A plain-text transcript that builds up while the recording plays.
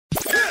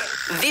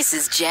This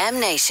is Jam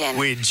Nation.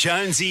 With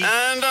Jonesy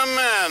and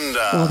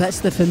Amanda. Well,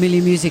 that's the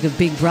familiar music of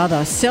Big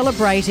Brother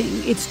celebrating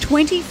its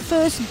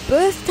 21st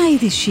birthday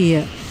this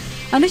year.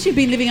 Unless you've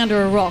been living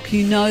under a rock,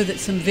 you know that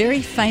some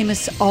very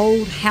famous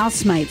old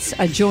housemates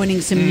are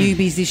joining some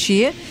newbies this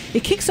year.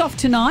 It kicks off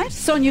tonight.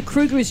 Sonia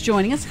Kruger is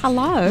joining us.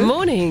 Hello.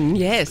 Morning,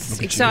 yes.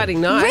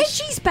 Exciting night.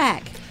 Reggie's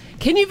back.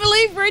 Can you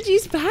believe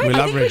Reggie's back?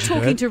 I think we're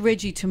talking to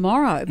Reggie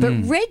tomorrow.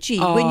 But Reggie,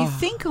 when you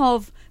think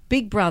of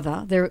Big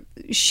Brother,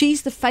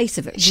 she's the face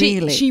of it,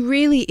 really. She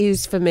really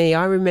is for me.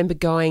 I remember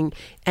going,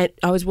 and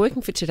I was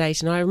working for Today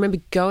Tonight. I remember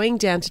going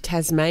down to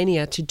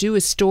Tasmania to do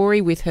a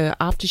story with her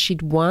after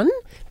she'd won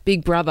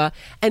Big Brother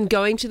and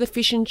going to the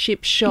fish and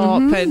chip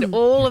shop and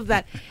all of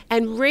that.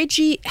 And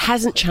Reggie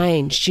hasn't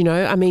changed, you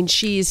know. I mean,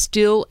 she is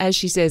still, as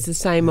she says, the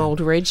same old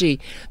Reggie.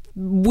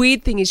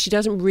 Weird thing is she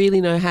doesn't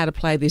really know how to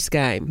play this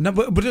game. No,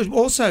 but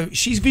also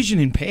she's vision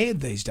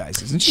impaired these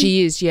days, isn't she?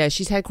 She is, yeah.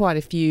 She's had quite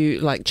a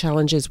few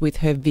challenges with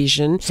her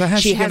vision. So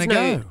how's she going to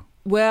go?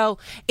 Well,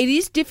 it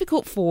is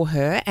difficult for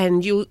her,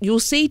 and you'll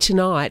see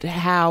tonight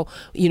how,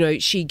 you know,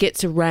 she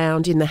gets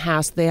around in the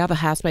house. The other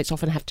housemates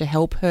often have to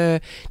help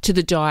her to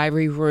the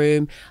diary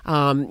room,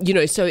 you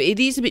know, so it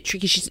is a bit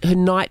tricky. Her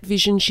night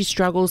vision she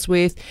struggles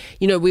with.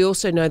 You know, we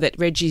also know that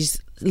Reggie's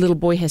little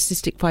boy has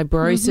cystic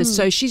fibrosis,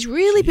 so she's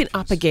really been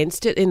up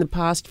against it in the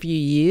past few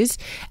years.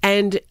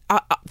 And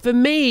for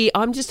me,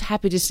 I'm just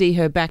happy to see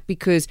her back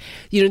because,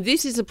 you know,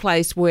 this is a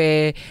place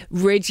where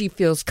Reggie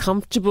feels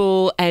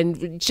comfortable,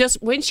 and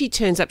just when she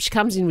turns up, she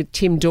comes in with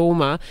Tim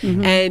Dormer,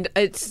 and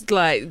it's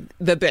like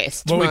the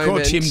best Well, moment. we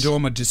call Tim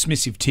Dormer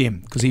Dismissive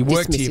Tim because he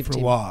worked here for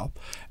a while,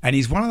 and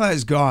he's one of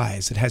those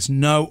guys that has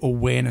no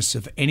awareness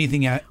of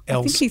anything else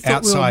I think he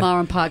thought we were outside, Mar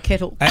and Park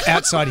Kettle.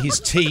 outside his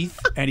teeth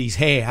and his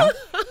hair.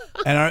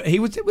 And he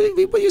was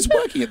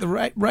working at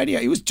the radio.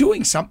 He was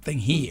doing something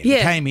here. Yeah,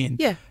 He came in,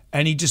 yeah.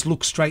 and he just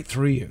looked straight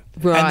through you.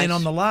 Right. And then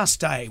on the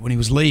last day when he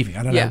was leaving,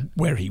 I don't know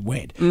where he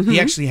went, he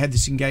actually had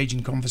this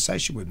engaging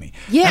conversation with me.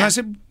 Yeah. And I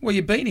said, well,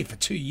 you've been here for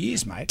 2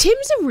 years, mate.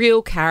 Tim's a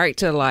real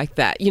character like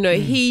that. You know,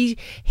 he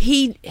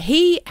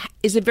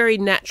is a very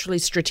naturally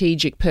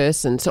strategic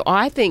person. So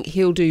I think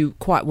he'll do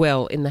quite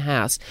well in the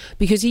house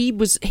because he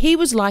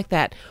was like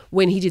that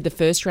when he did the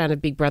first round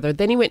of Big Brother.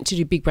 Then he went to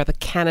do Big Brother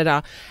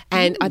Canada,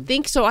 and I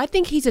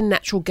think he's a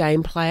natural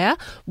game player,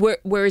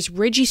 whereas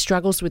Reggie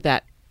struggles with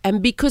that.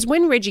 And because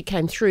when Reggie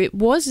came through, it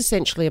was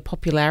essentially a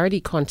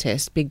popularity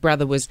contest. Big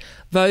Brother was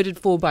voted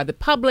for by the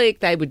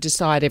public. They would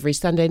decide every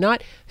Sunday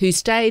night who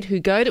stayed,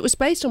 who goed. It was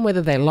based on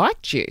whether they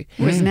liked you.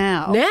 Whereas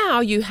now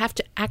you have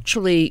to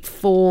actually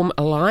form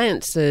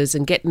alliances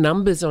and get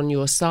numbers on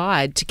your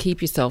side to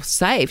keep yourself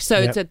safe. So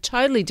it's a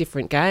totally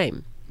different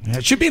game. Yeah,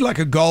 it should be like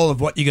a goal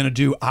of what you're going to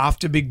do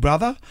after Big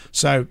Brother.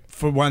 So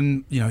for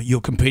one, you know,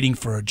 you're competing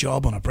for a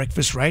job on a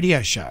breakfast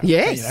radio show.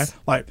 Yes. You know,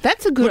 like,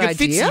 that's a good look at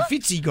idea.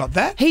 Fitzy got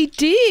that. He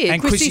did.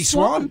 And Chrissy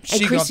Swan.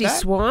 And Chrissy got that.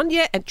 Swan,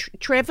 yeah. And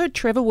Trevor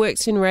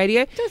works in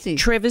radio. Does he?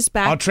 Trevor's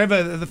back. Oh,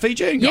 Trevor, the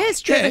Fijian guy.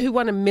 Yes, Trevor, who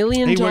won $1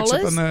 million. He works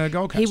up on the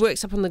Gold Coast. He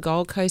works up on the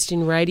Gold Coast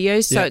in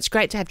radio, so it's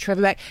great to have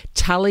Trevor back.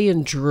 Tully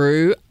and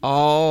Drew.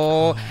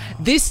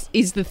 This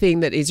is the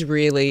thing that is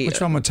really...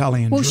 Which one were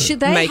Tully and Drew? Well,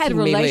 they Making had a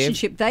me live.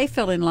 relationship. They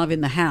fell in love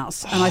in the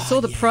house. And I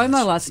saw the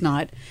promo last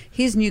night.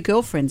 His new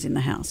girlfriend's in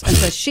the house. And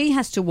so she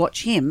has to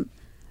watch him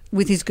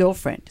with his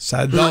girlfriend.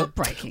 So they'll...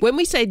 Heartbreaking. When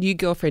we say new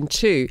girlfriend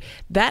too,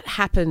 that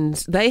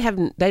happens. They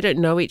don't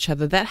know each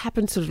other. That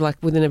happens sort of like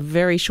within a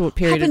very short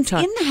period of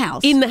time. In the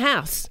house. In the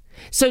house.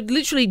 So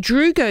literally,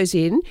 Drew goes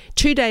in.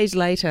 2 days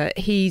later,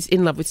 he's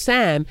in love with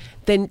Sam.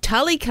 Then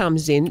Tully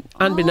comes in,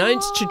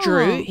 unbeknownst to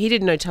Drew. He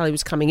didn't know Tully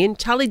was coming in.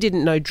 Tully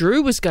didn't know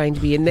Drew was going to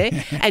be in there.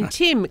 And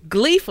Tim,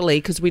 gleefully,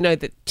 because we know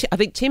that I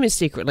think Tim is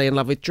secretly in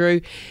love with Drew,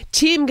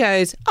 Tim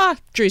goes,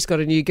 Drew's got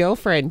a new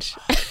girlfriend.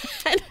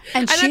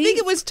 And I think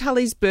it was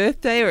Tully's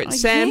birthday or it's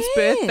Sam's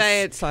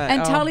birthday. It's like,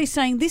 and Tully's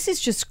saying, this is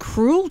just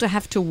cruel to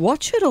have to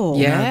watch it all.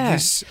 Yeah.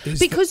 this is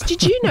because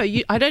did you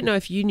know, I don't know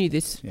if you knew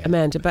this,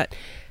 Amanda, but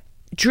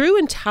Drew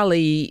and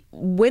Tully,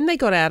 when they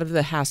got out of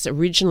the house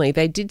originally,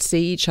 they did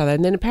see each other,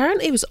 and then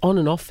apparently it was on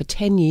and off for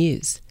 10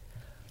 years.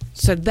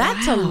 So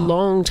that's a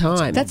long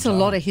time. That's a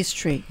lot of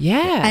history.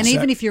 Yeah. And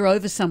even if you're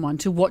over someone,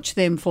 to watch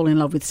them fall in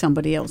love with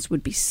somebody else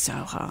would be so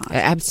hard.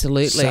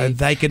 Absolutely. So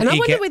they could and I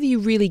wonder eke- whether you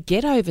really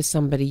get over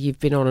somebody you've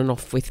been on and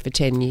off with for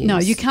 10 years. No,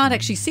 you can't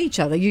actually see each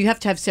other. You have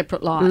to have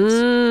separate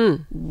lives.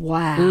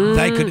 Wow.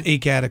 They could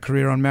eke out a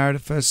career on Married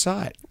at First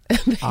Sight.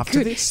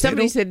 After this,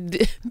 Somebody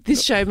said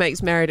this show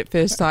makes Married at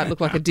First Sight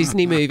look like a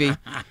Disney movie.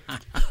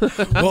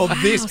 well,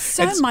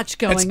 much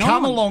going It's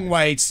come on. a long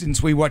way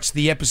since we watched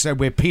the episode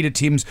where Peter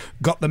Timms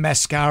got the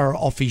mascara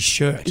off his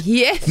shirt.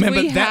 Yes,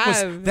 remember we that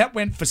have. that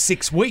went for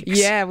 6 weeks.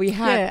 Yeah, we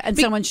have. Yeah, and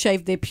someone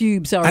shaved their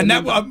pubes. I And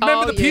that, remember. I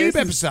remember the pube yes,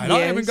 episode.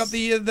 I even got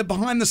the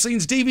behind the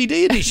scenes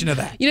DVD edition of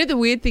that. You know, the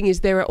weird thing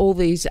is there are all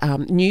these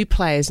new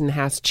players in the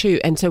house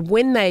too. And so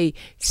when they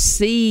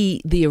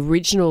see the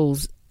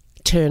originals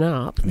turn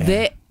up,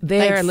 they're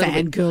They a little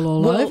bit fangirl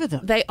all over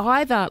them. They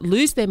either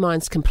lose their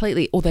minds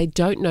completely or they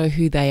don't know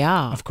who they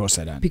are. Of course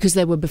they don't. Because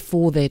they were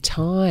before their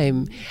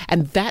time.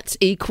 And that's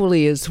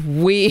equally as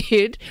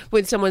weird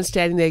when someone's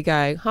standing there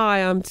going, hi,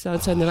 I'm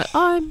so-and-so, and they're like,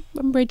 I'm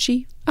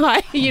Reggie.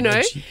 Hi, you know.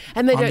 Reggie.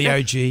 And they I'm don't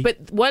the know. OG.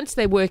 But once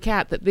they work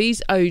out that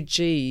these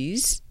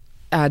OGs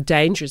are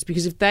dangerous,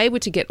 because if they were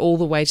to get all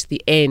the way to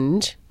the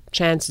end,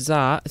 chances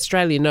are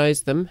Australia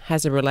knows them,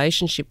 has a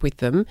relationship with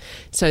them.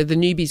 So the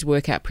newbies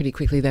work out pretty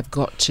quickly. They've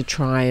got to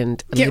try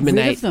and Get rid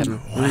eliminate of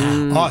them.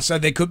 Wow. Oh, so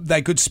they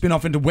could spin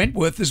off into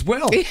Wentworth as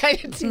well. Yeah,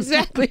 it's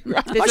exactly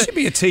right. I should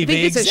be a TV I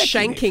think there's a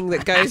executive. shanking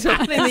that goes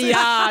on in the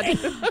yard.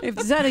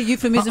 Is that a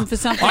euphemism for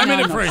something? I'm in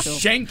No, it for a not sure.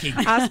 shanking.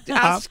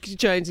 Ask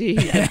Jonesy,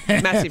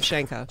 massive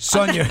shanker.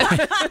 Sonia.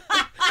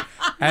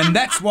 And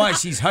that's why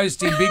she's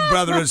hosting Big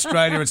Brother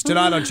Australia. It's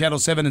tonight on Channel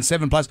 7 and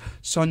 7 Plus.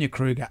 Sonia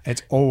Kruger,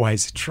 it's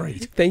always a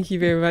treat. Thank you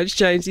very much,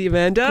 Jonesy,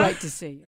 Amanda. Great to see you.